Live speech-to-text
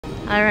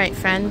All right,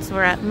 friends,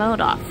 we're at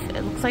Modoff.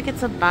 It looks like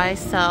it's a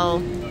buy-sell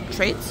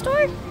trade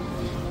store,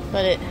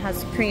 but it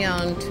has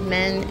pre-owned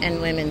men and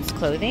women's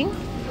clothing.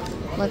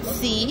 Let's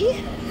see.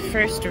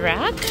 First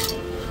rack.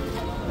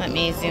 Let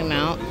me zoom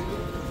out.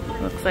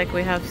 Looks like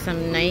we have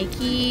some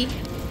Nike.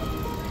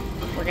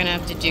 We're gonna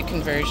have to do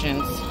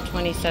conversions.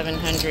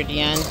 2,700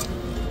 yen.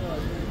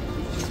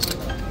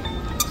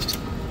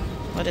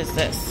 What is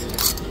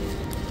this?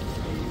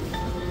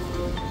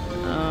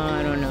 Oh,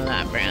 I don't know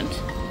that brand.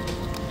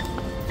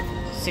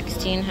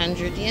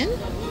 1,600 yen.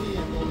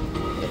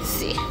 Let's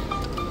see.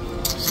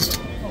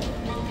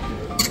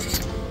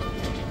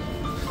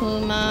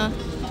 Puma.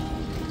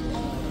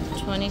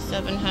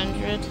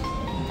 2,700.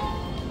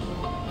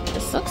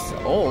 This looks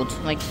old,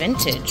 like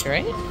vintage,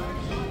 right?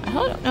 I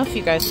don't know if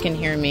you guys can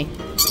hear me.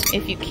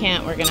 If you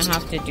can't, we're gonna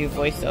have to do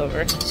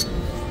voiceover.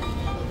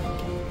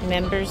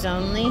 Members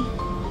only.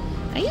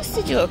 I used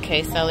to do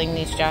okay selling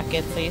these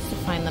jackets. I used to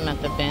find them at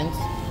the bins,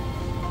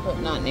 but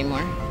not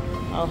anymore.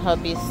 All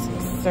hubbies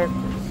start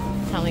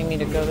telling me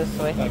to go this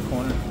way. That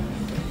corner.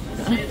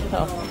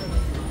 Oh.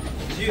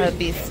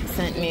 Hubbies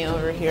sent me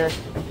over here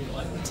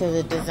to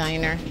the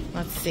designer.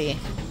 Let's see.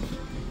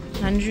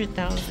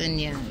 100,000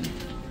 yen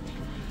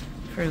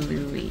for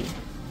Louis.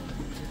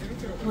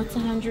 What's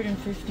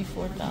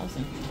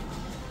 154,000?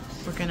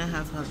 We're gonna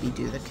have hubby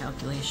do the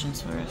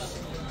calculations for us.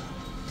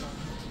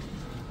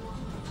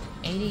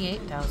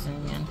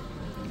 88,000 yen.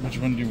 Which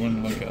one do you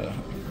want? Like a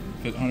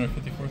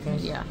 154,000?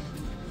 Yeah.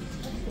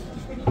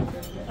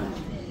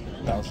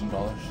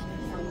 $1,000.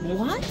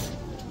 What?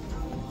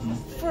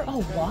 For a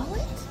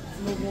wallet?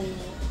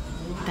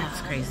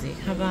 That's crazy.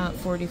 How about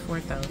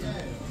 44,000?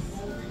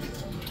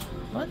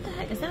 What the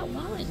heck? Is that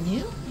wallet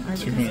new? Or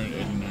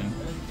 289.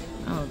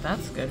 Oh,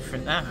 that's good for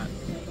that.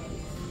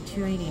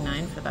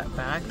 289 for that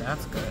bag.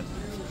 That's good.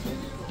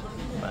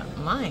 But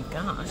my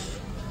gosh,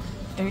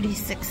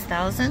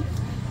 36,000.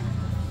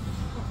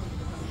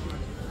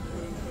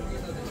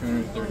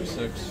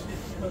 236.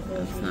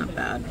 That's not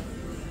bad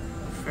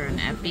for an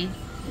epi.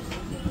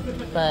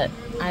 But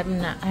I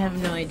have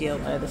no idea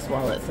why this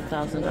wallet's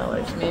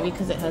 $1,000. Maybe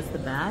because it has the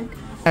bag.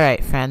 All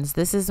right, friends,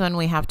 this is when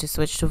we have to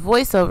switch to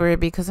voiceover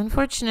because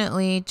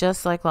unfortunately,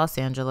 just like Los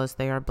Angeles,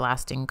 they are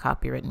blasting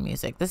copywritten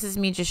music. This is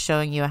me just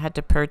showing you I had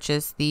to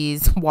purchase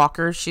these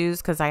walker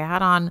shoes because I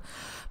had on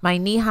my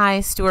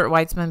knee-high Stuart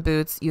Weitzman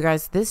boots. You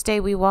guys, this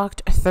day we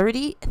walked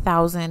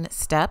 30,000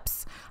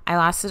 steps. I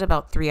lasted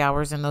about 3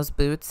 hours in those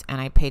boots, and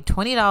I paid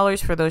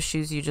 $20 for those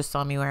shoes you just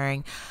saw me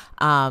wearing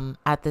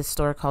at this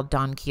store called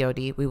Don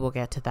Quixote. We will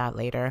get to that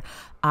later.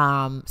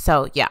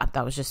 So yeah,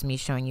 that was just me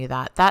showing you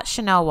that. That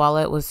Chanel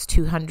wallet was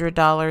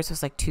 $200. It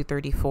was like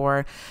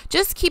 $234.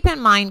 Just keep in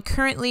mind,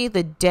 currently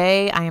the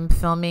day I am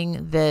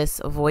filming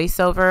this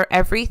voiceover,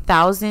 every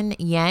 1,000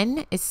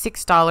 yen is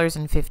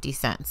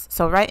 $6.50.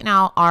 So right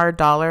now our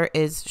dollar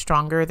is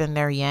stronger than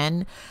their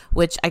yen,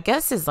 which I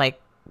guess is like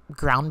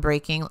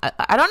groundbreaking.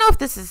 I don't know if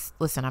this is,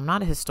 listen, I'm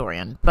not a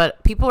historian,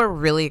 but people are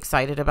really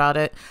excited about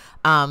it.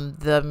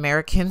 The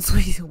Americans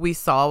we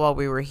saw while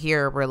we were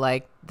here were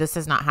like, this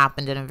has not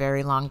happened in a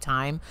very long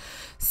time.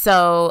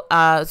 So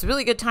it's a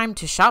really good time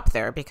to shop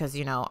there because,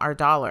 you know, our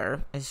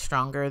dollar is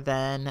stronger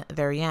than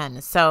their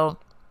yen. So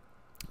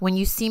when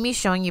you see me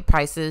showing you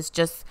prices,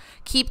 just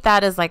keep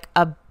that as like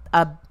a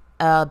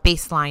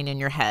baseline in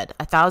your head.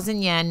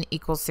 1,000 yen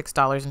equals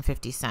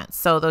 $6.50.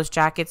 So those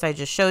jackets I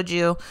just showed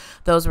you,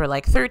 those were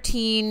like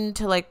 13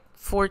 to like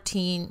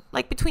 14,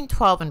 like between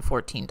 12 and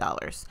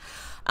 $14.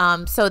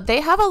 So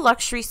they have a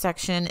luxury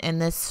section in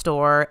this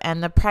store,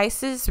 and the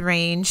prices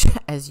range,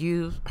 as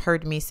you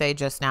heard me say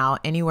just now,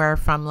 anywhere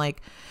from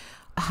like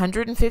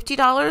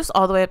 $150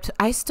 all the way up to,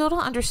 I still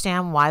don't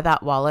understand why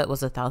that wallet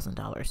was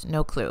 $1,000.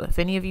 No clue. If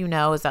any of you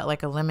know, is that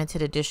like a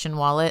limited edition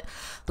wallet?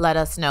 Let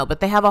us know. But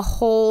they have a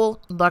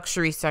whole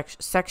luxury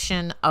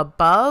section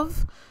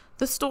above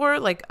the store,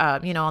 like,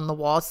 you know, on the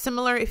wall.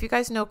 Similar, if you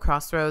guys know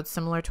Crossroads,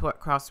 similar to what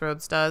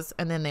Crossroads does.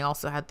 And then they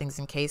also had things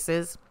in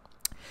cases.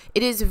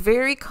 It is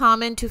very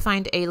common to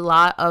find a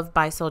lot of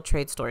buy-sell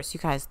trade stores. You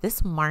guys,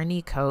 this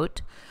Marni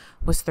coat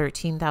was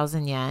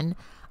 13,000 yen.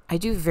 I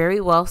do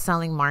very well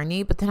selling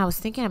Marni, but then I was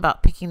thinking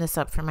about picking this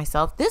up for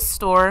myself. This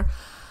store,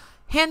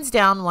 hands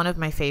down, one of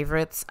my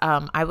favorites.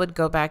 I would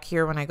go back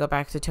here when I go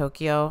back to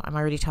Tokyo. I'm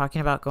already talking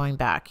about going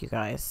back, you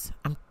guys.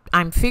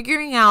 I'm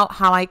figuring out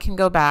how I can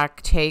go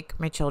back, take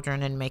my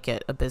children, and make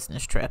it a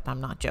business trip.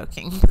 I'm not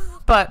joking.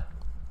 But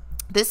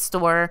this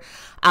store,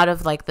 out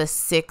of like the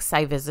 6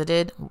 I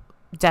visited,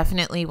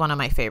 definitely one of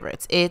my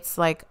favorites. It's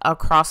like a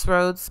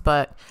Crossroads,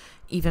 but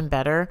even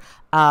better.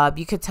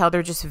 You could tell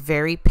they're just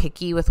very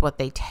picky with what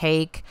they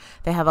take.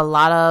 They have a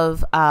lot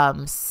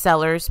of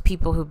sellers,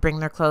 people who bring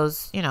their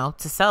clothes, you know,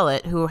 to sell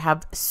it, who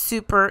have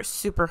super,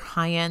 super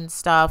high-end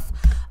stuff,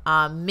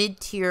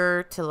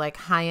 mid-tier to like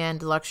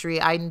high-end luxury.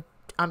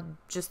 I'm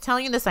just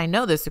telling you this. I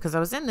know this because I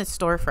was in this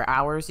store for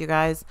hours, you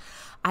guys.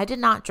 I did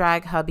not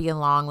drag hubby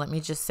along. Let me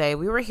just say,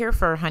 we were here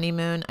for our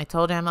honeymoon. I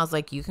told him, I was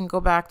like, you can go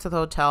back to the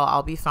hotel.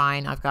 I'll be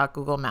fine. I've got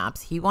Google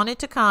Maps. He wanted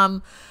to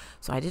come,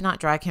 so I did not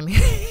drag him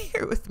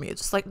here with me. I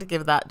just like to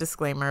give that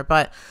disclaimer.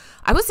 But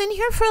I was in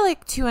here for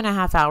like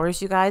 2.5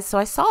 hours, you guys. So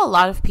I saw a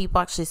lot of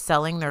people actually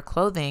selling their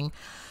clothing.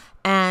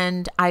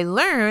 And I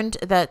learned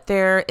that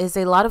there is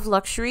a lot of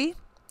luxury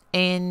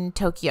in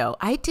Tokyo.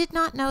 I did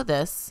not know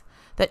this,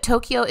 that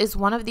Tokyo is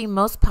one of the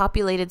most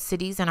populated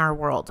cities in our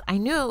world. I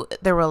knew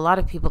there were a lot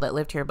of people that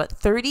lived here, but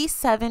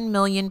 37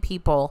 million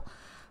people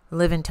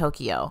live in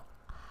Tokyo.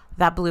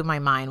 That blew my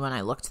mind when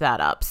I looked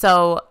that up.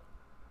 So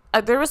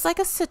there was like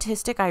a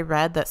statistic I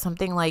read that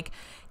something like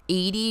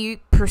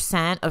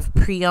 80% of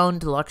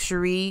pre-owned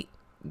luxury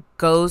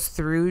goes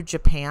through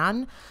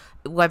Japan,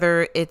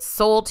 whether it's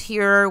sold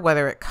here,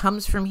 whether it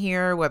comes from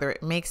here, whether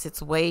it makes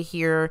its way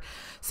here.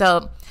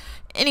 So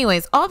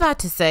anyways, all that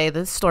to say,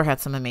 this store had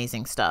some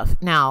amazing stuff.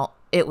 Now,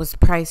 it was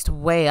priced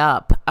way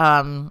up.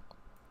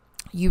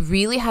 You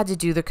really had to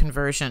do the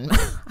conversion.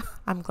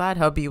 I'm glad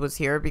hubby was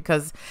here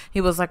because he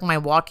was like my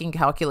walking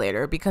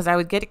calculator, because I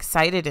would get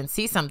excited and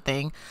see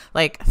something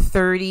like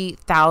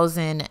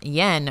 30,000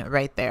 yen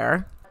right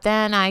there.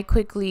 Then I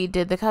quickly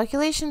did the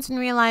calculations and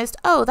realized,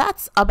 oh,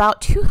 that's about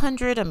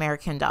 200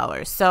 American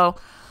dollars. So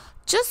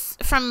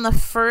just from the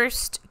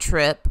first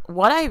trip,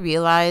 what I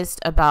realized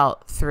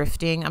about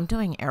thrifting, I'm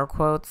doing air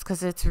quotes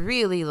because it's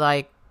really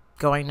like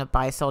going to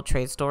buy, sell,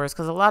 trade stores,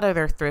 because a lot of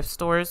their thrift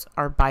stores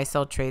are buy,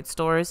 sell, trade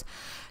stores.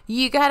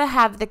 You got to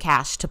have the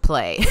cash to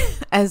play,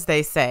 as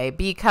they say,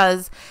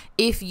 because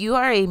if you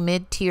are a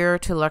mid-tier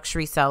to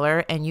luxury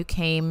seller and you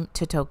came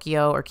to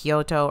Tokyo or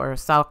Kyoto or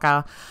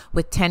Osaka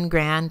with 10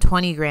 grand,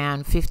 20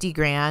 grand, 50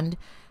 grand,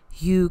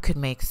 you could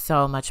make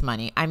so much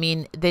money. I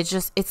mean,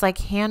 it's like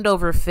hand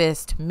over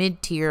fist,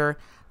 mid-tier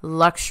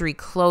luxury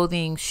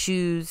clothing,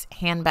 shoes,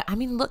 handbag. I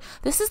mean, look,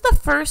 there's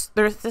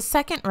the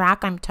second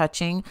rack I'm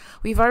touching.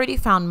 We've already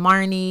found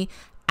Marni,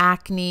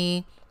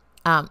 Acne,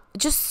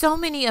 just so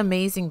many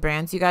amazing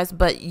brands, you guys,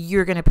 but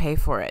you're going to pay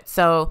for it.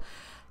 So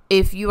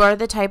if you are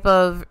the type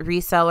of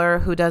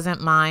reseller who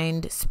doesn't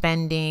mind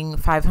spending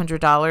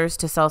 $500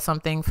 to sell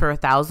something for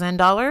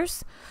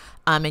 $1,000,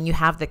 and you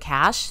have the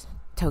cash,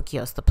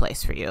 Tokyo's the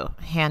place for you,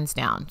 hands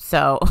down.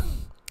 So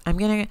I'm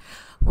going to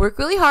work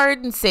really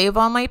hard and save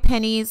all my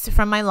pennies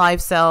from my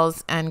live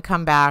sales and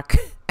come back,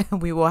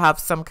 and we will have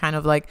some kind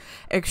of like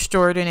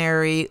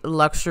extraordinary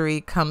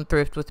luxury come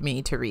thrift with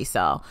me to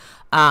resell.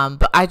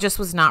 But I just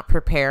was not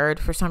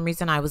prepared. For some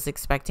reason, I was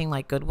expecting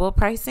like Goodwill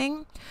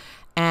pricing.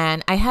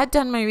 And I had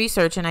done my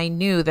research and I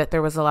knew that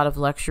there was a lot of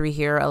luxury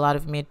here, a lot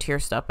of mid-tier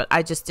stuff, but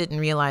I just didn't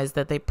realize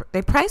that they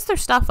price their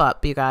stuff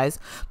up, you guys.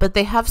 But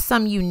they have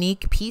some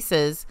unique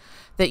pieces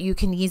that you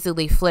can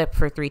easily flip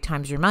for 3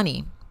 times your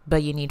money,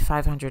 but you need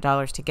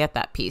 $500 to get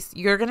that piece.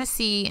 You're going to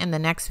see in the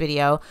next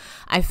video,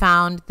 I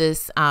found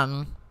this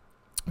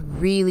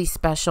really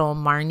special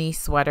Marni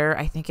sweater.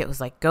 I think it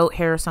was like goat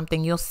hair or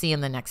something. You'll see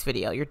in the next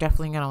video. You're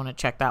definitely going to want to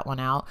check that one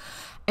out.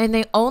 And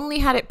they only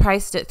had it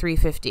priced at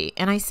 $350.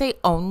 And I say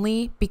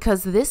only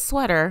because this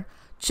sweater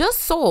just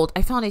sold.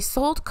 I found a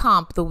sold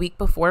comp the week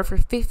before for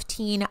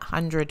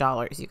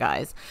 $1,500, you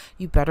guys.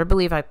 You better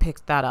believe I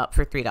picked that up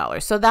for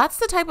 $3. So that's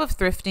the type of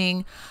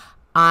thrifting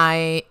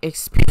I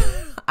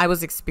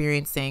was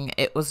experiencing.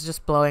 It was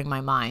just blowing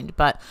my mind.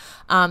 But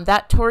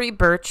that Tory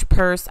Burch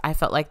purse, I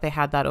felt like they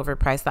had that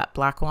overpriced, that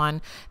black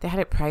one. They had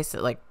it priced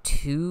at like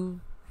 $2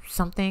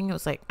 something. It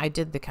was like, I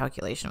did the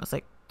calculation. It was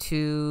like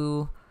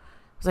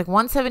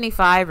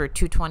 $175 or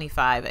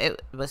 $225.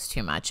 It was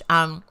too much.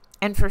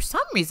 And for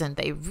some reason,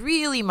 they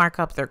really mark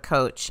up their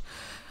coach.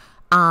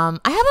 I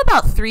have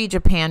about 3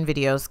 Japan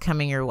videos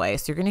coming your way,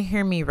 so you're going to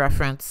hear me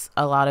reference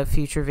a lot of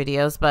future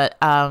videos. But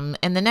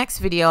in the next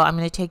video, I'm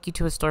going to take you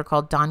to a store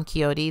called Don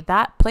Quixote.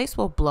 That place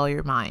will blow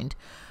your mind.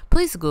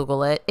 Please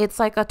Google it. It's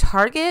like a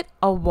Target,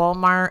 a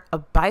Walmart, a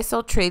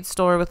buy-sell trade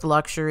store with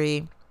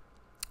luxury,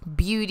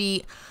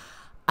 beauty.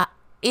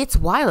 It's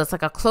wild. It's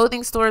like a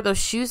clothing store. Those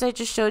shoes I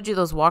just showed you,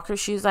 those Walker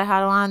shoes I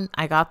had on,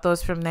 I got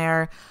those from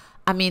there.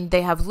 I mean,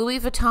 they have Louis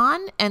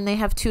Vuitton and they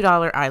have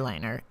 $2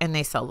 eyeliner, and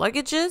they sell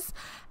luggages.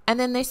 And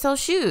then they sell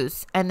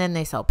shoes, and then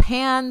they sell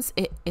pans.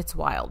 It's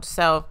wild.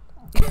 So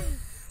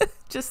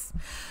just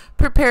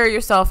prepare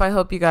yourself. I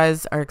hope you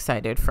guys are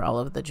excited for all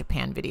of the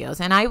Japan videos.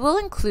 And I will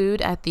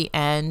include at the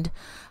end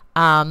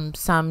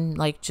some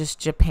like just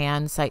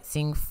Japan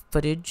sightseeing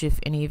footage if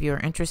any of you are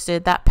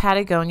interested. That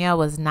Patagonia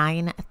was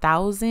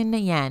 9,000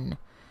 yen.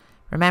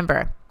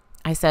 Remember,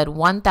 I said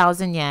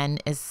 1,000 yen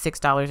is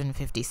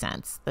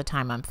 $6.50 the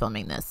time I'm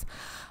filming this.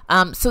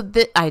 So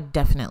I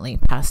definitely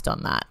passed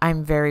on that.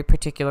 I'm very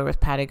particular with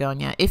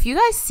Patagonia. If you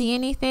guys see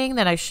anything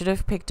that I should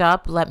have picked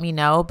up, let me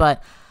know.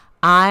 But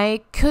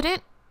I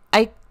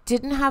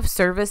didn't have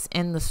service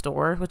in the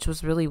store, which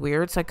was really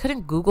weird. So I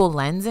couldn't Google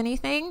Lens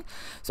anything.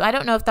 So I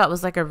don't know if that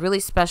was like a really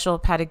special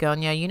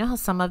Patagonia. You know how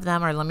some of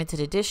them are limited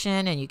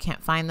edition and you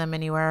can't find them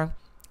anywhere.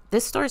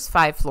 This store is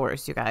 5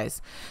 floors, you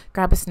guys.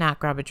 Grab a snack,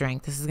 grab a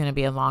drink. This is going to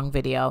be a long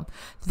video.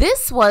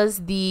 This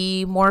was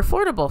the more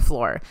affordable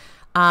floor.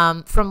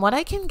 From what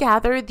I can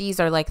gather, these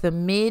are like the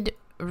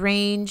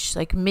mid-range,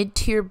 like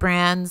mid-tier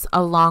brands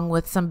along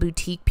with some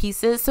boutique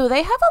pieces. So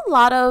they have a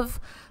lot of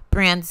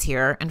brands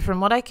here. And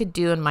from what I could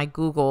do in my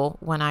Google,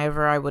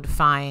 whenever I would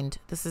find,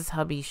 this is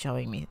hubby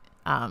showing me,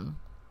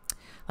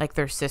 like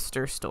their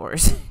sister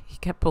stores. He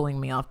kept pulling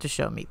me off to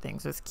show me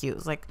things. It was cute. It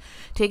was like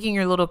taking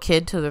your little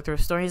kid to the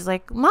thrift store. He's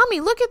like, Mommy,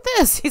 look at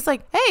this. He's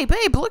like, hey,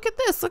 babe, look at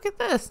this. Look at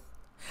this.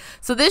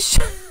 So this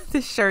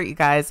shirt, you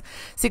guys,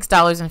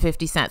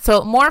 $6.50.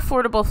 So more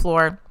affordable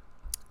floor.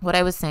 What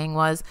I was saying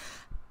was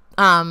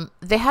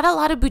they had a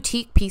lot of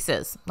boutique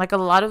pieces, like a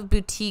lot of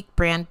boutique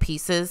brand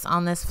pieces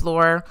on this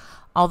floor,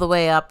 all the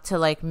way up to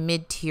like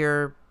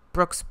mid-tier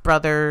Brooks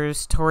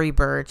Brothers, Tory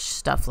Burch,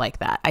 stuff like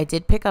that. I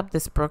did pick up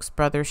this Brooks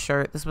Brothers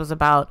shirt. This was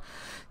about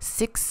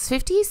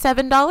 $6.50,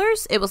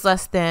 $7. It was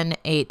less than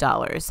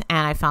 $8.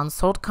 And I found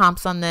sold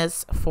comps on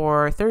this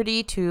for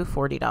 $30 to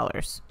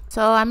 $40.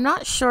 So I'm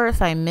not sure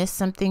if I missed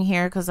something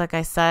here because like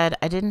I said,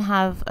 I didn't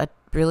have a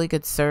really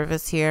good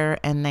service here,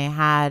 and they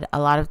had a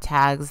lot of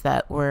tags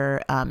that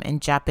were in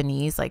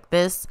Japanese like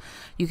this.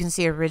 You can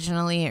see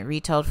originally it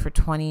retailed for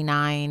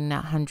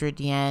 2,900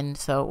 yen,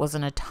 so it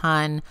wasn't a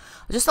ton.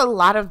 Just a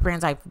lot of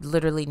brands I've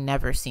literally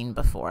never seen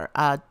before.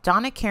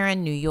 Donna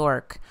Karan New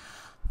York,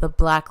 the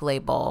black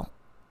label,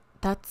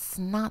 that's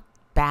not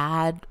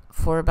bad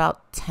for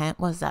about 10,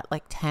 was that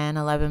like 10,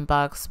 11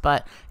 bucks,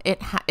 but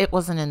it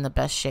wasn't in the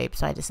best shape,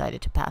 so I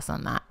decided to pass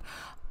on that.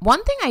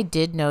 One thing I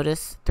did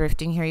notice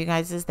thrifting here, you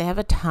guys, is they have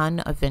a ton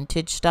of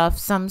vintage stuff.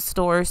 Some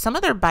stores, some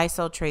of their buy,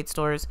 sell, trade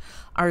stores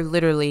are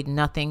literally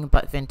nothing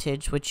but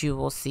vintage, which you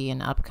will see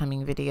in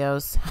upcoming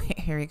videos.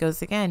 Here he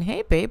goes again.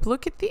 Hey, babe,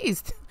 look at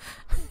these.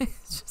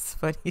 It's just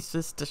funny. He's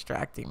just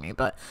distracting me,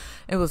 but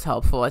it was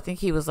helpful. I think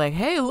he was like,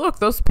 hey, look,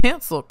 those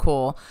pants look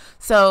cool.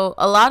 So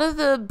a lot of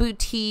the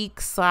boutique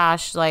 /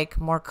 like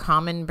more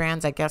common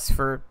brands, I guess,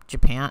 for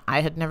Japan, I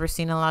had never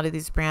seen a lot of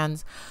these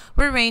brands,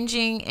 were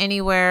ranging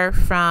anywhere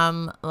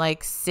from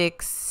like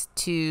 $6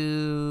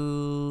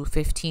 to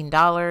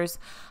 $15.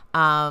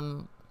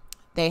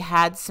 They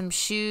had some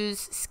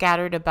shoes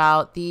scattered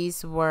about.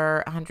 These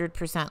were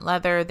 100%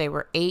 leather. They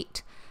were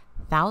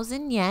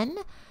 8,000 yen.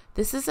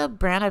 This is a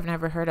brand I've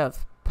never heard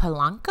of.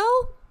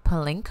 Palinko?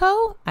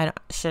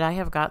 Should I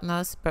have gotten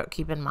those? But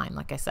keep in mind,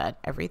 like I said,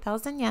 every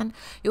 1,000 yen.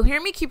 You'll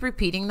hear me keep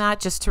repeating that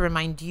just to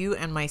remind you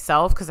and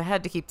myself, because I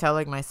had to keep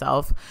telling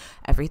myself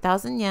every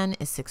 1,000 yen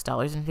is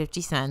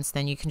 $6.50.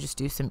 Then you can just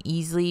do some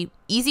easy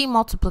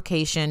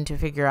multiplication to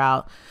figure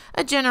out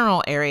a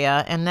general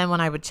area. And then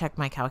when I would check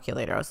my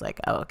calculator, I was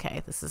like, oh,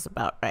 okay, this is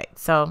about right.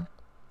 So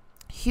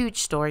huge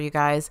store, you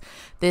guys.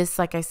 This,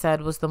 like I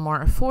said, was the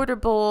more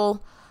affordable,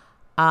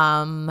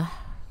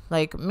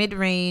 like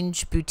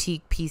mid-range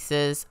boutique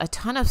pieces, a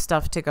ton of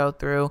stuff to go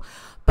through.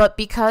 But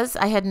because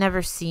I had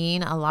never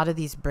seen a lot of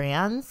these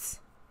brands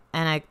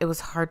and it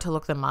was hard to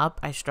look them up,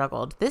 I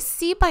struggled. This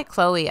C by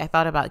Chloe I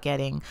thought about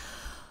getting,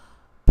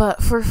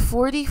 but for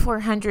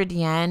 4,400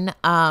 yen,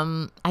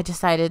 I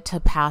decided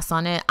to pass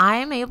on it. I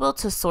am able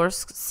to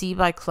source C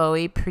by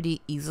Chloe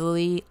pretty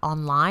easily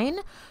online,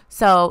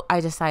 so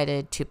I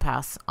decided to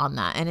pass on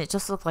that. And it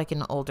just looked like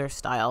an older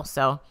style.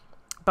 So,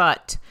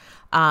 but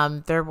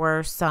there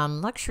were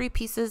some luxury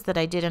pieces that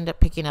I did end up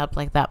picking up,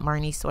 like that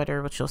Marnie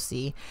sweater, which you'll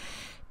see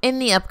in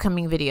the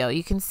upcoming video.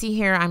 You can see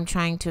here I'm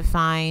trying to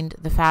find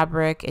the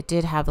fabric. It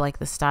did have like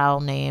the style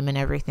name and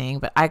everything,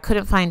 but I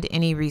couldn't find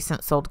any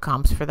recent sold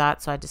comps for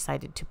that, so I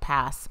decided to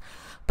pass.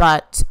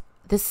 But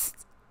this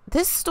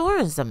store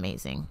is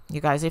amazing, you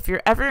guys. If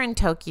you're ever in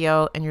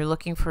Tokyo and you're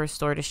looking for a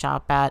store to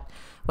shop at,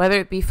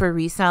 whether it be for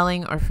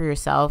reselling or for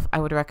yourself, I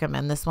would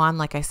recommend this one.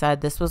 Like I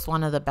said, this was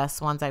one of the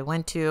best ones I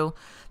went to.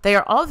 They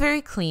are all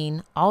very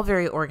clean, all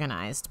very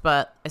organized,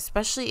 but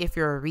especially if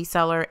you're a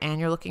reseller and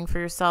you're looking for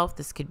yourself,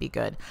 this could be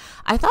good.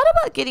 I thought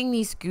about getting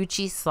these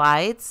Gucci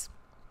slides.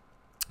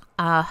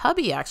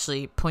 Hubby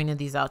actually pointed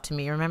these out to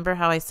me. Remember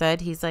how I said,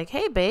 he's like,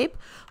 hey babe,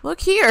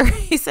 look here.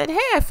 He said, hey,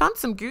 I found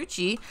some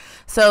Gucci.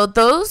 So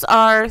those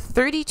are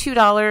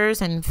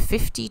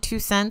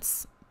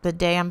 $32.52 the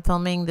day I'm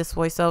filming this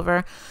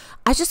voiceover.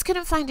 I just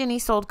couldn't find any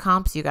sold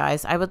comps, you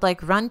guys. I would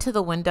like run to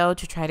the window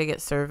to try to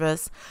get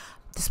service.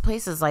 This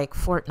place is like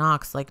Fort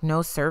Knox, like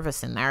no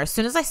service in there. As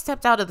soon as I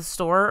stepped out of the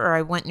store or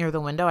I went near the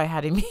window, I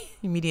had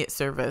immediate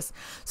service.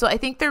 So I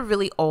think they're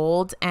really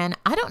old, and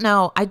I don't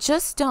know. I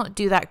just don't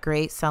do that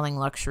great selling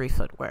luxury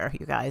footwear,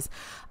 you guys.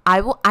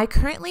 I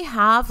currently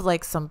have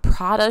like some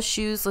Prada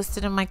shoes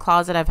listed in my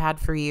closet I've had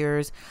for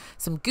years.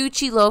 Some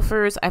Gucci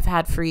loafers I've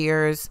had for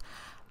years.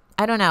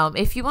 I don't know.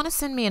 If you want to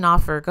send me an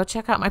offer, go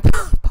check out my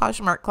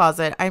Poshmark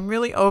closet. I'm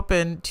really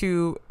open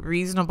to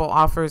reasonable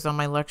offers on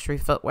my luxury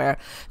footwear.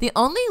 The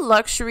only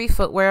luxury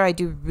footwear I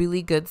do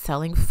really good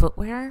selling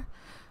footwear.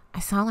 I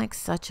sound like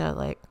such a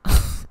like.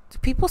 Do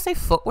people say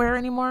footwear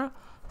anymore?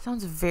 It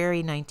sounds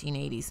very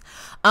 1980s.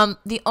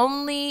 The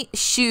only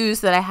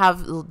shoes that I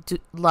have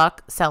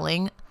luck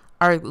selling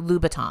are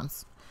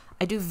Louboutins.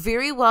 I do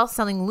very well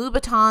selling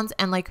Louboutins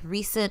and like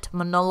recent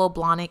Manolo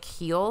Blahnik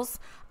heels.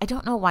 I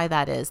don't know why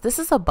that is. This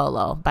is a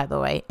bolo, by the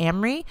way.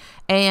 Ameri,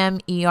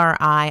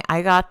 A-M-E-R-I.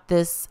 I got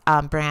this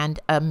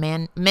brand, a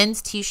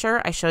men's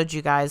t-shirt. I showed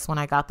you guys when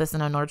I got this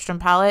in a Nordstrom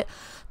palette.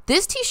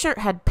 This t-shirt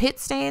had pit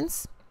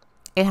stains.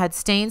 It had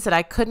stains that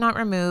I could not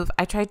remove.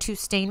 I tried to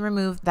stain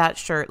remove that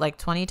shirt like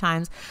 20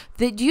 times.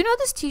 Do you know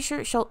this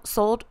t-shirt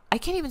sold? I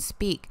can't even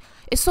speak.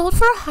 It sold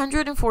for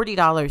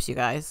 $140, you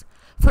guys,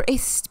 for a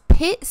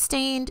pit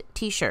stained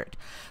t-shirt.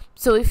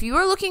 So if you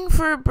are looking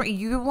for,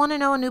 you want to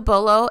know a new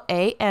bolo,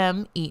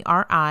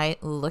 A-M-E-R-I,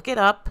 look it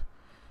up.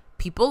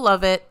 People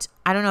love it.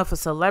 I don't know if a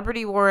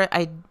celebrity wore it.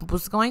 I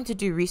was going to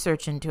do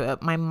research into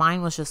it. My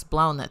mind was just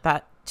blown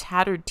that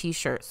tattered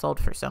t-shirt sold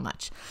for so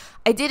much.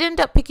 I did end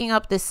up picking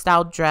up this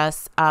styled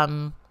dress,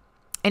 and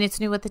it's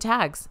new with the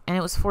tags, and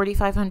it was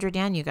 4,500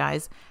 yen, you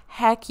guys.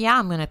 Heck yeah,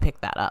 I'm going to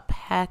pick that up.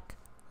 Heck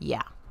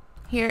yeah.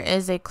 Here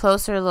is a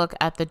closer look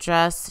at the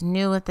dress,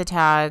 new with the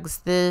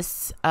tags.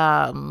 This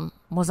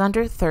was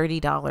under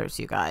 $30,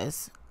 you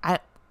guys. I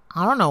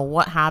don't know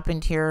what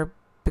happened here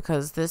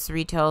because this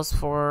retails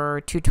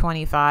for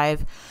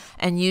 $225,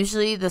 and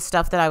usually the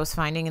stuff that I was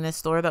finding in this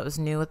store that was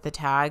new with the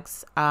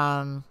tags,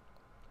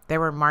 they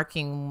were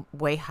marking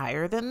way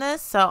higher than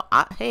this. So,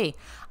 hey,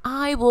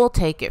 I will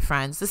take it,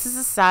 friends. This is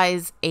a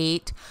size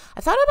 8.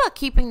 I thought about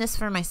keeping this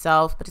for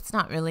myself, but it's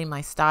not really my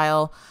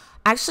style.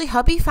 Actually,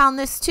 hubby found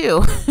this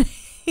too.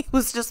 He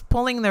was just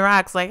pulling the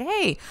racks like,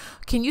 hey,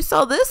 can you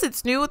sell this?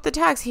 It's new with the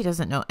tags. He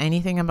doesn't know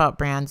anything about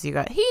brands. He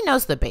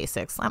knows the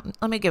basics.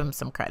 Let me give him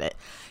some credit.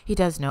 He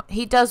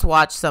does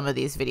watch some of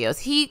these videos.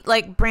 He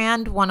like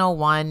brand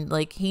 101,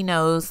 like he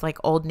knows like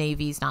Old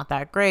Navy's not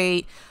that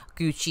great.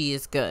 Gucci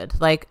is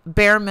good. Like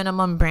bare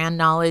minimum brand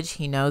knowledge.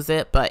 He knows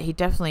it, but he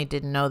definitely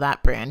didn't know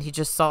that brand. He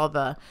just saw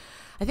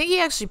I think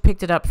he actually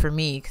picked it up for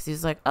me because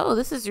he's like, oh,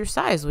 this is your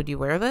size. Would you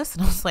wear this?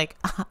 And I was like,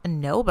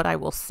 no, but I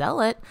will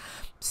sell it.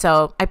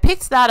 So I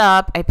picked that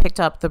up. I picked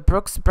up the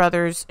Brooks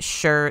Brothers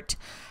shirt.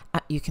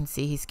 You can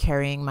see he's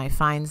carrying my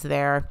finds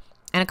there.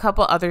 And a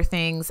couple other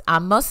things.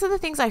 Most of the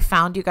things I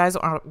found, you guys,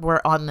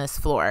 were on this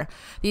floor.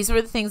 These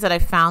were the things that I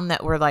found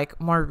that were like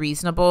more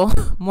reasonable,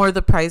 more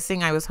the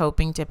pricing I was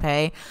hoping to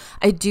pay.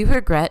 I do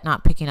regret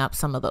not picking up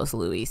some of those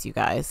Louis, you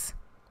guys.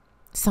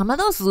 Some of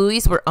those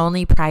Louis were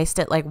only priced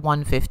at like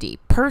 $150.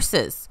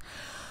 Purses.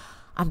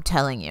 I'm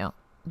telling you.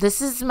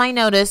 This is my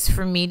notice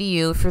from me to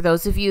you. For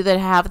those of you that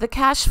have the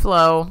cash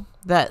flow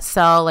that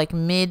sell like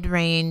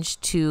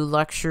mid-range to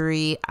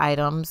luxury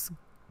items,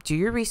 do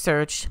your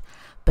research.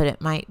 But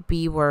it might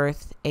be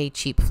worth a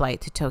cheap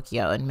flight to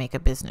Tokyo and make a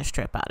business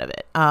trip out of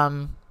it.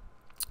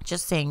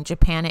 Just saying,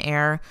 Japan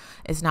Air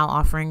is now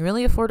offering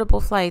really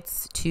affordable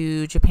flights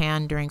to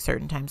Japan during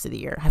certain times of the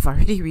year. I've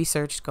already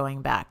researched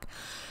going back.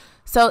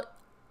 So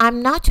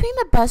I'm not doing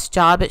the best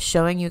job at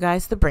showing you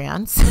guys the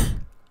brands.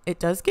 It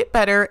does get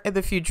better in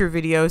the future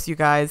videos, you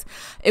guys.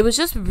 It was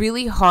just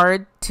really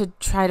hard to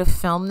try to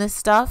film this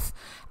stuff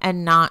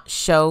and not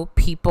show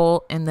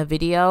people in the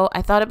video.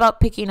 I thought about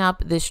picking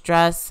up this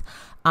dress.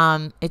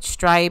 It's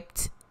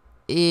striped.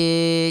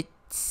 I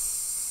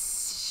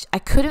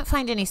couldn't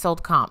find any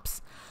sold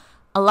comps.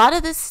 A lot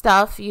of this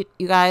stuff, you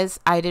guys,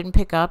 I didn't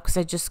pick up because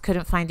I just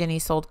couldn't find any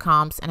sold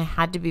comps, and I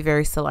had to be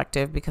very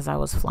selective because I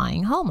was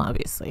flying home,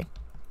 obviously.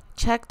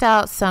 Checked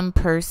out some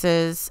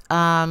purses.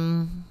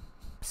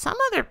 Some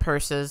other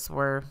purses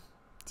were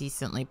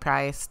decently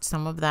priced.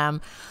 Some of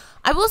them,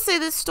 I will say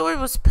this store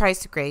was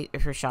priced great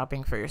if you're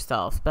shopping for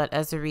yourself, but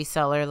as a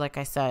reseller, like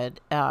I said,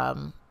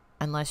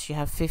 unless you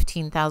have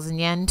 15,000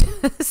 yen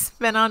to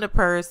spend on a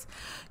purse,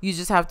 you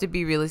just have to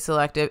be really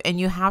selective, and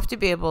you have to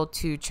be able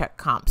to check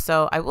comps.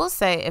 So I will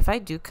say, if I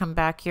do come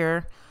back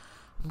here,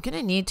 I'm going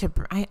to need to,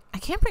 I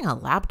can't bring a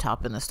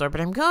laptop in the store, but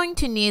I'm going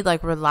to need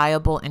like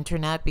reliable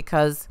internet,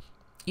 because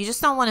you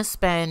just don't want to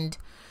spend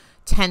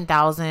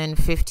 10,000,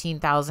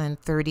 15,000,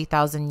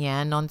 30,000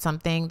 yen on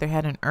something. They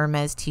had an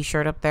Hermes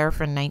t-shirt up there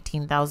for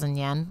 19,000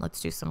 yen.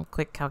 Let's do some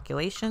quick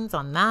calculations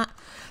on that.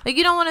 Like,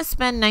 you don't want to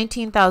spend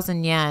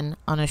 19,000 yen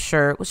on a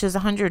shirt, which is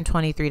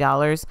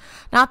 $123.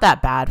 Not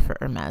that bad for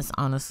Hermes,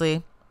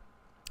 honestly.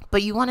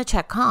 But you want to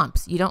check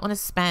comps. You don't want to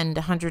spend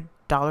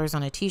 $100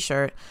 on a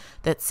t-shirt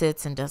that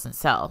sits and doesn't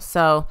sell.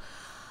 So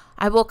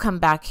I will come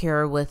back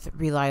here with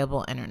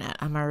reliable internet.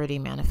 I'm already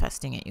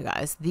manifesting it, you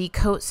guys. The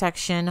coat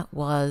section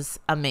was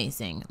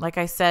amazing. Like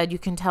I said, you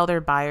can tell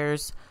their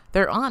buyers,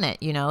 they're on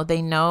it. You know,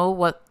 they know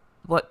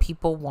what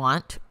people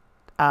want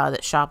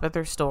that shop at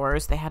their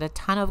stores. They had a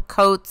ton of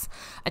coats,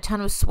 a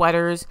ton of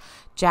sweaters,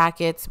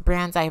 jackets,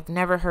 brands I've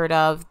never heard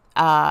of.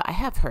 I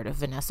have heard of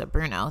Vanessa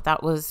Bruno.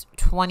 That was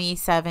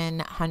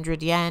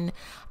 2,700 yen.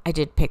 I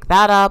did pick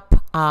that up.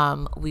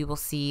 We will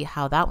see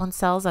how that one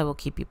sells. I will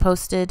keep you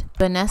posted.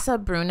 Vanessa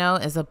Bruno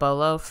is a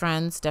bolo,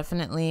 friends.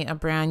 Definitely a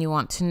brand you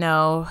want to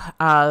know.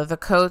 The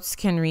coats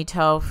can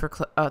retail for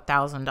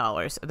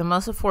 $1,000. The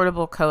most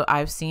affordable coat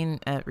I've seen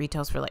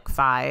retails for like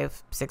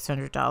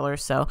 $500-600.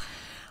 So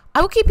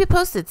I will keep you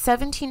posted.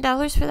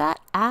 $17 for that?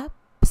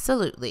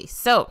 Absolutely.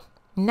 So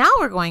Now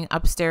we're going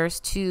upstairs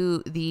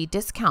to the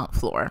discount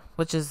floor,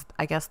 which is,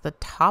 I guess, the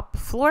top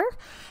floor.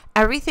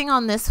 Everything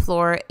on this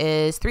floor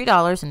is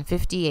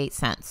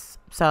 $3.58.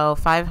 So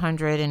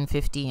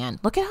 550 yen.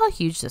 Look at how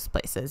huge this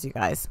place is, you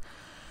guys.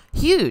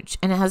 Huge.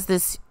 And it has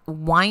this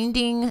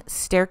winding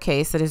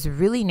staircase that is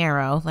really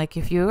narrow. Like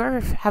if you ever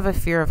have a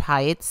fear of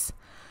heights,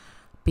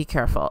 be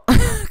careful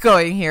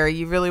going here.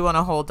 You really want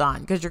to hold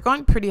on because you're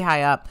going pretty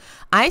high up.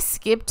 I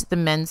skipped the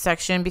men's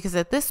section because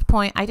at this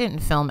point I didn't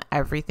film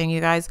everything,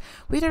 you guys.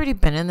 We'd already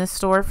been in this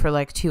store for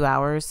like 2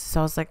 hours. So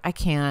I was like, I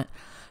can't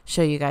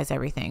show you guys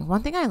everything.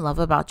 One thing I love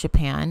about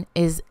Japan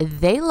is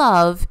they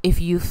love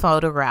if you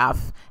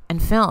photograph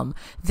and film.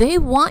 They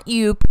want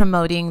you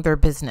promoting their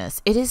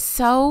business. It is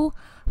so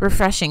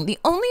refreshing. The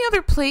only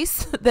other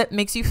place that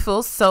makes you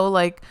feel so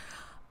like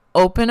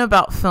open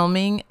about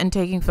filming and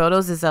taking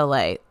photos is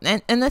LA.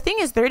 And the thing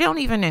is, they don't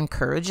even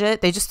encourage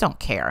it. They just don't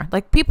care.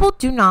 Like, people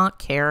do not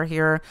care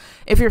here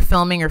if you're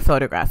filming or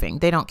photographing.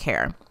 They don't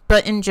care.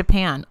 But in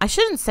Japan, I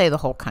shouldn't say the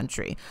whole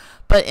country,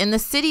 but in the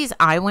cities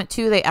I went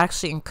to, they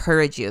actually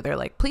encourage you. They're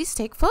like, please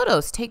take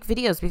photos, take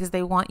videos, because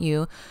they want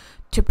you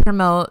to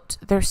promote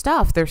their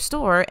stuff, their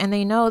store, and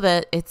they know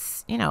that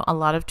it's, you know, a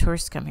lot of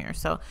tourists come here.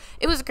 So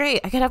it was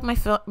great. I could have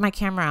my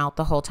camera out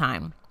the whole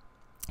time.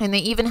 And they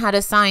even had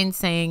a sign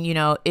saying, you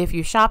know, if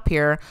you shop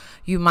here,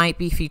 you might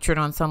be featured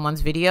on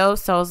someone's video.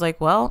 So I was like,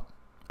 well,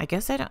 I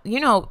guess I don't, you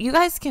know, you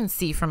guys can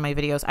see from my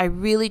videos, I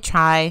really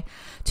try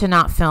to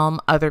not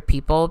film other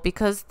people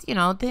because, you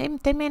know, they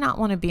may not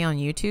want to be on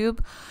YouTube,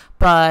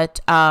 but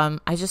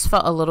I just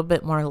felt a little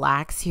bit more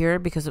lax here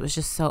because it was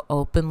just so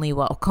openly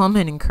welcome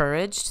and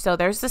encouraged. So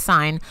there's the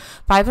sign,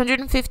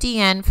 550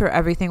 yen for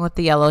everything with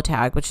the yellow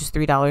tag, which is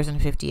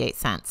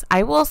 $3.58.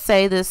 I will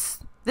say this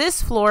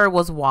floor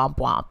was womp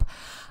womp.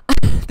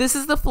 This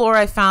is the floor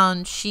I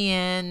found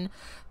Shein,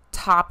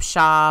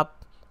 Topshop,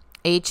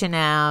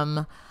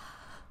 H&M,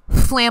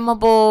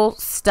 flammable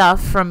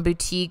stuff from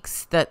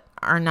boutiques that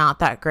are not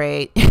that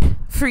great.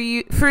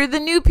 For the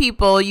new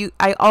people,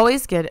 I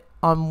always get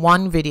on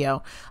one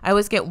video, I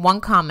always get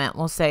one comment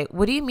will say,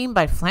 what do you mean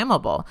by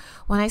flammable?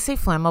 When I say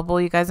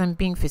flammable, you guys, I'm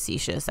being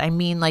facetious. I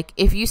mean, like,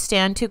 if you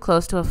stand too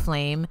close to a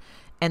flame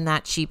and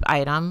that cheap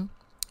item,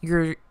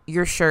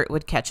 your shirt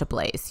would catch a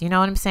blaze. You know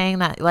what I'm saying?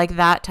 That, like,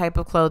 that type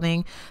of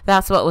clothing,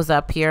 that's what was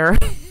up here.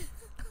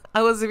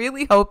 I was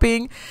really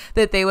hoping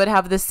that they would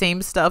have the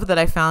same stuff that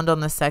I found on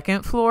the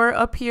second floor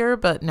up here,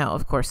 but no,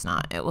 of course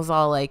not. It was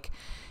all like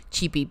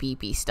cheapy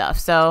beepy stuff.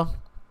 So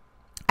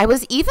I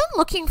was even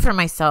looking for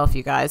myself,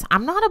 you guys.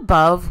 I'm not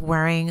above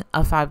wearing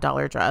a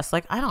 $5 dress.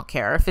 Like, I don't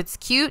care. If it's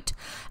cute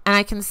and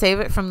I can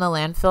save it from the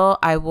landfill,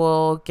 I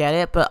will get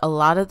it. But a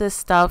lot of this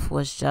stuff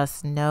was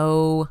just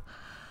no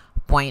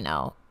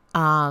bueno.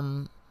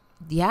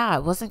 Yeah,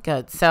 it wasn't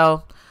good.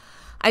 So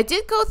I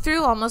did go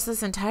through almost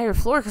this entire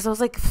floor because I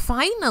was like,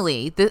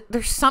 finally,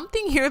 there's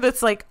something here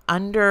that's like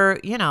under,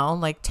 you know,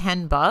 like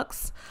 10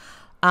 bucks.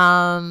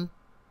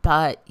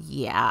 But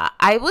yeah,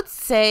 I would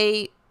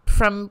say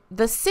from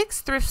the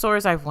 6 thrift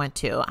stores I've went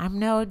to, I'm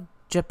no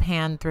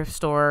Japan thrift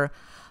store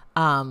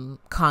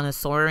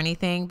connoisseur or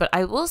anything, but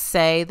I will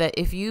say that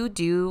if you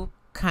do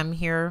come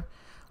here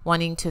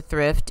wanting to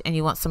thrift and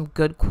you want some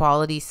good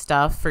quality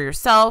stuff for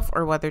yourself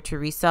or whether to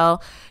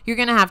resell, you're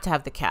gonna have to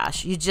have the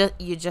cash. You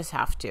just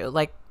have to.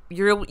 Like,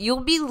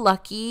 you'll be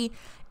lucky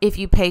if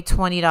you pay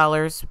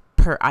 $20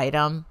 per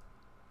item.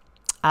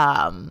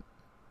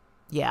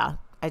 Yeah,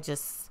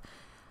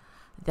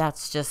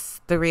 that's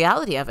just the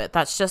reality of it.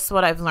 That's just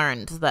what I've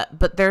learned.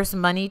 But there's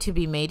money to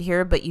be made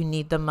here, but you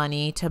need the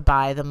money to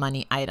buy the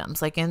money items.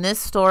 Like in this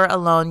store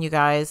alone, you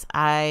guys,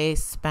 I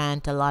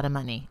spent a lot of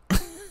money.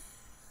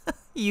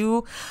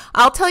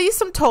 I'll tell you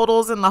some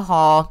totals in the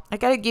haul. I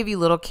gotta give you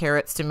little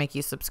carrots to make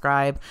you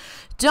subscribe.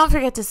 Don't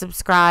forget to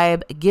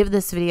subscribe. Give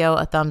this video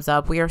a thumbs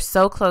up. We are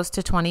so close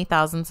to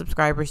 20,000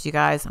 subscribers, you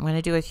guys. I'm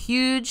gonna do a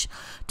huge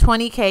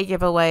 20K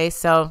giveaway,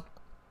 so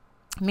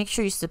make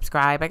sure you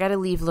subscribe. I gotta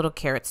leave little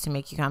carrots to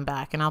make you come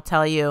back, and I'll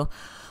tell you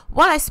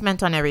what I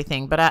spent on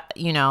everything. But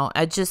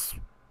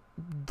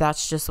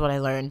that's just what I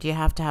learned. You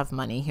have to have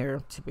money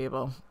here to be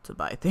able to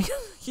buy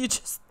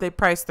things. They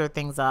price their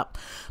things up,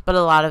 but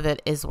a lot of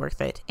it is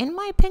worth it, in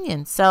my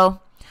opinion. So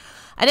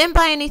I didn't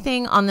buy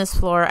anything on this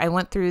floor. I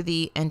went through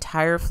the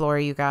entire floor,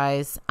 you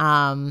guys.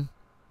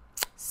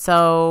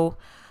 So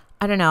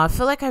I don't know. I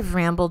feel like I've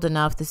rambled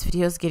enough. This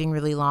video is getting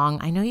really long.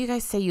 I know you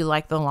guys say you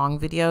like the long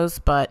videos,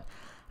 but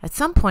at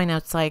some point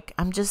it's like,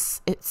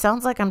 it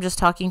sounds like I'm just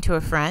talking to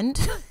a friend.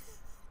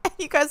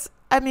 You guys,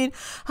 I mean,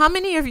 how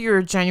many of you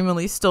are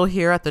genuinely still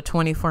here at the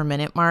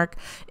 24-minute mark?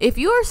 If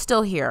you are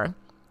still here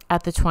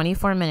at the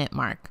 24-minute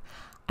mark,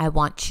 I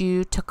want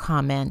you to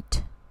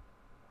comment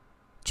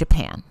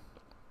Japan.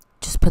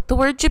 Just put the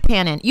word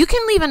Japan in. You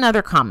can leave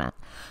another comment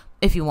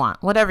if you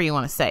want, whatever you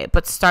want to say,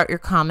 but start your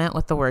comment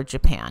with the word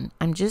Japan.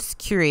 I'm just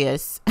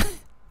curious.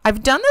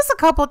 I've done this a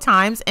couple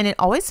times and it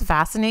always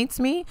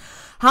fascinates me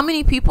how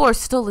many people are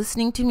still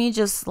listening to me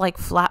just like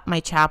flap my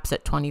chaps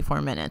at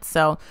 24 minutes.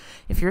 So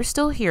if you're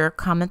still here,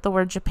 comment the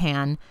word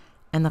Japan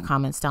in the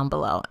comments down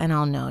below, and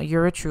I'll know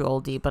you're a true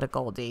oldie but a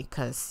goldie,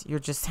 because you're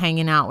just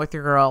hanging out with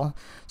your girl,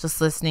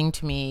 just listening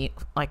to me,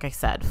 like I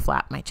said,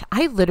 flap my chaps.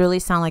 I literally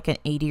sound like an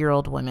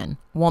 80-year-old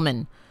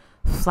woman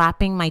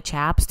flapping my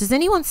chaps. Does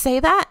anyone say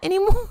that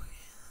anymore?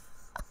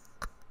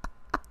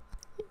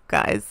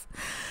 Guys.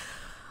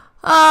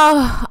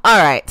 Oh, all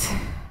right.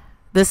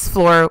 This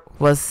floor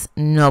was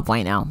no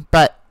bueno,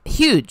 but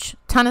huge,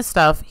 ton of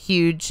stuff,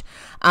 huge.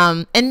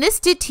 And this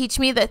did teach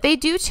me that they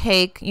do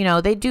take,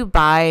 they do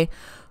buy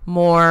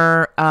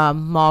more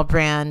mall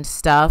brand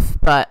stuff,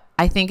 but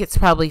I think it's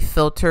probably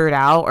filtered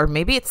out, or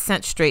maybe it's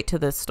sent straight to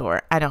the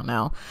store. I don't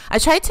know. I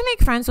tried to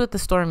make friends with the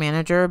store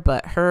manager,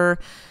 but her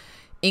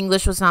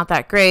English was not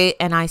that great,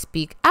 and I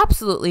speak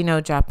absolutely no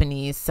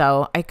Japanese,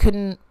 so I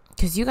couldn't,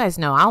 because you guys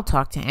know I'll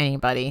talk to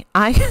anybody.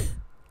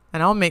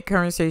 And I'll make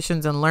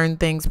conversations and learn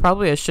things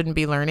probably I shouldn't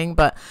be learning,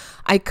 but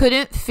I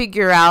couldn't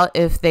figure out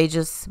if they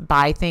just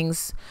buy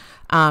things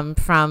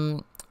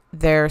from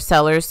their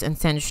sellers and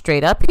send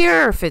straight up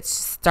here, or if it's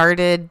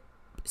started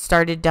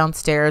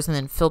downstairs and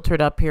then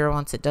filtered up here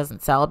once it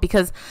doesn't sell,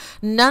 because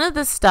none of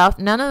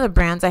the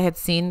brands I had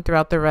seen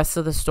throughout the rest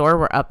of the store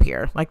were up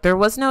here. Like, there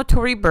was no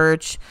Tory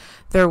Burch,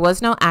 there was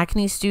no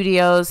Acne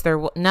Studios,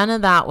 none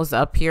of that was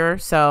up here.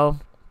 So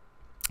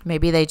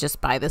maybe they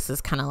just buy this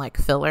as kind of like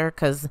filler,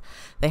 because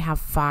they have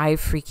 5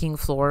 freaking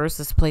floors.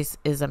 This place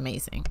is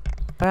amazing.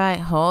 All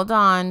right, hold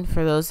on.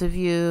 For those of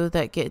you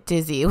that get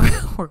dizzy,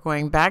 we're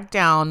going back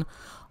down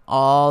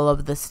all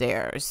of the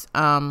stairs.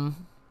 And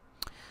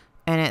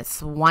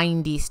it's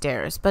windy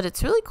stairs, but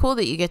it's really cool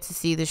that you get to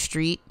see the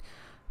street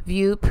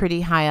view pretty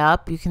high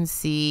up. You can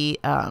see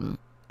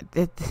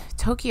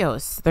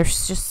Tokyo's,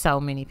 there's just so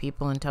many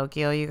people in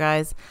Tokyo, you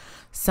guys.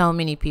 So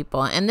many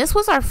people. And this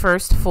was our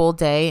first full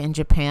day in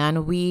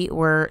Japan. We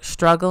were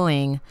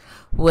struggling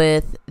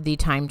with the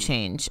time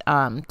change.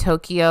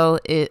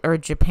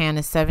 Japan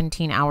is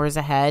 17 hours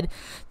ahead.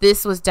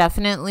 This was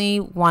definitely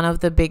one of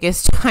the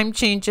biggest time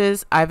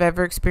changes I've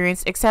ever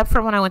experienced, except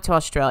for when I went to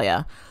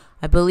Australia.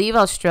 I believe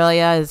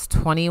Australia is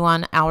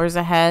 21 hours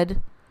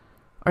ahead.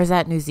 Or is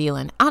that New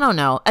Zealand? I don't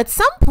know. At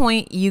some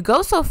point, you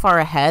go so far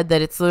ahead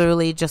that it's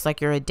literally just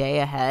like you're a day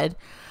ahead.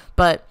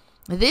 But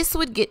this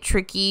would get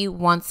tricky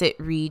once it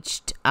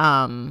reached,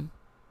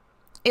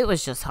 it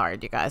was just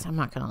hard, you guys. I'm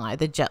not going to lie.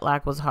 The jet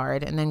lag was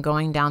hard. And then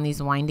going down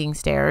these winding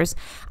stairs,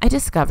 I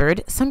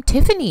discovered some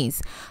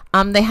Tiffany's.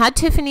 They had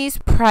Tiffany's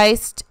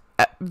priced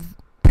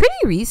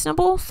pretty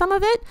reasonable, some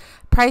of it.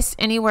 Priced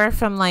anywhere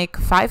from like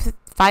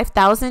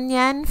 5,000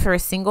 yen for a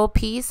single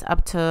piece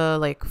up to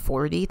like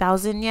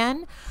 40,000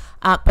 yen.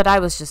 But I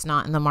was just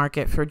not in the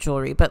market for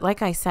jewelry. But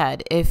like I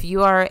said, if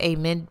you are a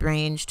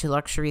mid-range to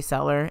luxury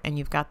seller and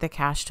you've got the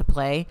cash to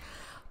play,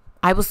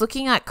 I was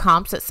looking at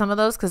comps at some of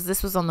those, because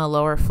this was on the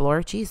lower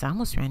floor. Jeez, I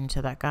almost ran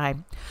into that guy.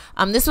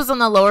 This was on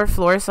the lower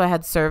floor, so I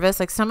had service.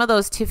 Like, some of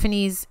those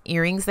Tiffany's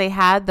earrings they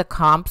had, the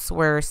comps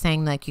were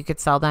saying like you could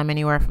sell them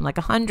anywhere from like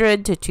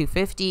 100 to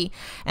 250,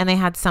 and they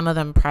had some of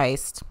them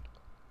priced.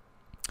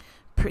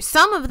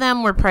 Some of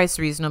them were priced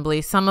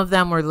reasonably. Some of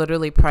them were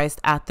literally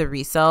priced at the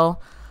resale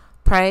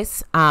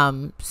price.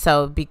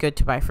 So it'd be good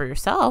to buy for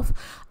yourself.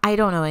 I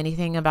don't know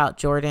anything about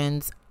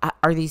Jordans.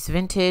 Are these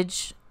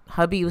vintage?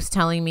 Hubby was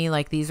telling me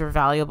like these were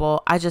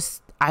valuable. I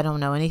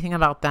don't know anything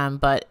about them,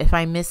 but if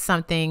I missed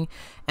something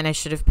and I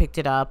should have picked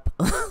it up,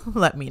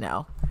 let me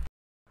know.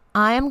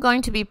 I am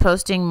going to be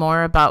posting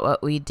more about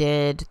what we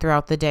did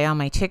throughout the day on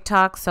my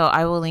TikTok, so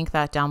I will link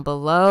that down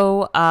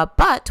below.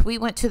 But we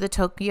went to the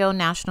Tokyo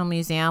National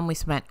Museum. We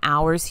spent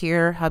hours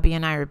here. Hubby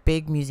and I are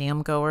big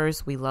museum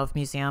goers. We love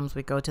museums.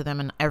 We go to them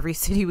in every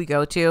city we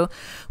go to.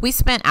 We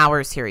spent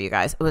hours here, you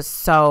guys. It was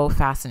so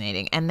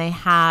fascinating. And they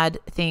had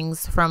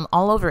things from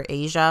all over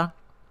Asia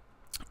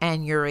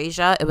and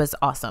Eurasia. It was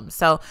awesome.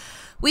 So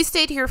we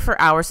stayed here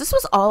for hours. This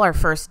was all our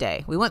first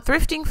day. We went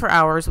thrifting for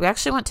hours. We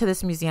actually went to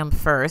this museum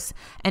first.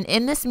 And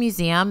in this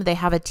museum, they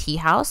have a tea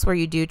house where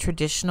you do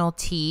traditional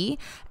tea.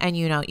 And,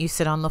 you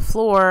sit on the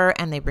floor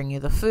and they bring you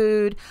the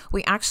food.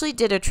 We actually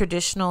did a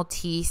traditional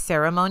tea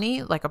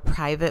ceremony, like a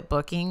private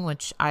booking,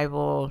 which I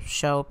will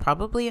show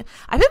probably.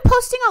 I've been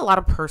posting a lot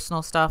of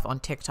personal stuff on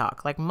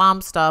TikTok, like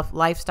mom stuff,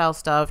 lifestyle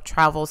stuff,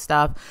 travel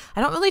stuff.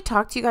 I don't really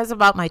talk to you guys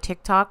about my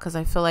TikTok because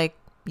I feel like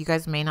you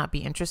guys may not be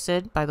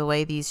interested. By the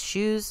way, these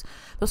shoes,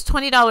 those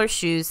 $20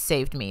 shoes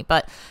saved me.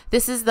 But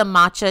this is the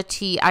matcha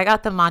tea. I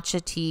got the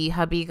matcha tea.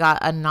 Hubby got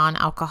a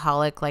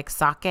non-alcoholic like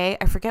sake.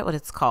 I forget what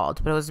it's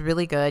called, but it was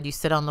really good. You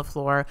sit on the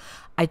floor.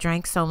 I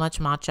drank so much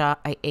matcha.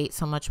 I ate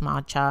so much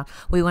matcha.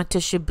 We went to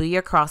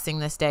Shibuya Crossing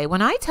this day.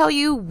 When I tell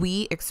you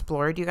we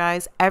explored, you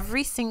guys,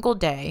 every single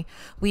day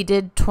we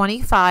did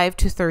 25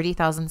 to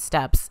 30,000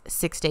 steps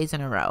 6 days in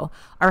a row.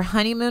 Our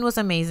honeymoon was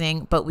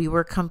amazing, but we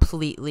were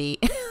completely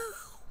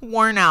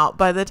worn out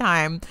by the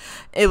time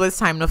it was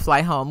time to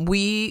fly home.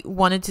 We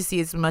wanted to see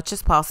as much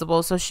as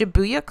possible. So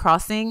Shibuya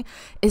Crossing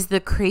is the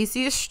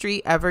craziest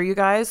street ever, you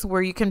guys,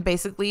 where you can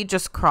basically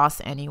just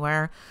cross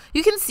anywhere.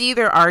 You can see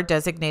there are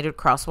designated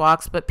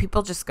crosswalks, but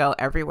people just go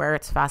everywhere.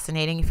 It's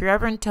fascinating. If you're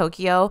ever in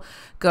Tokyo,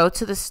 go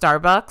to the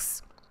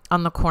Starbucks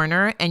on the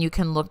corner and you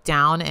can look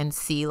down and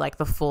see like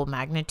the full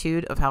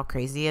magnitude of how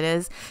crazy it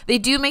is. They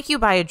do make you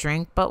buy a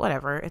drink, but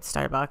whatever, it's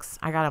Starbucks.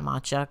 I got a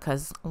matcha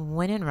because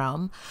when in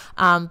Rome.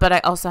 But I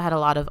also had a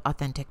lot of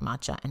authentic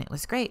matcha and it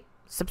was great.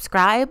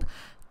 Subscribe.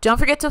 Don't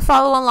forget to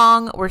follow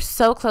along. We're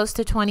so close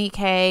to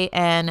 20K,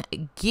 and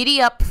giddy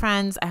up,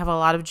 friends. I have a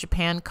lot of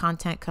Japan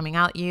content coming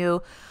out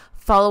you.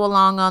 Follow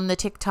along on the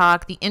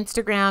TikTok. The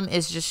Instagram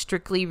is just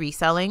strictly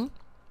reselling.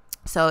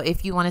 So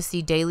if you want to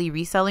see daily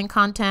reselling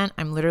content,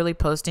 I'm literally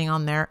posting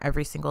on there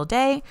every single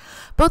day.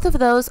 Both of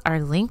those are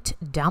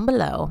linked down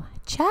below.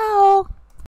 Ciao.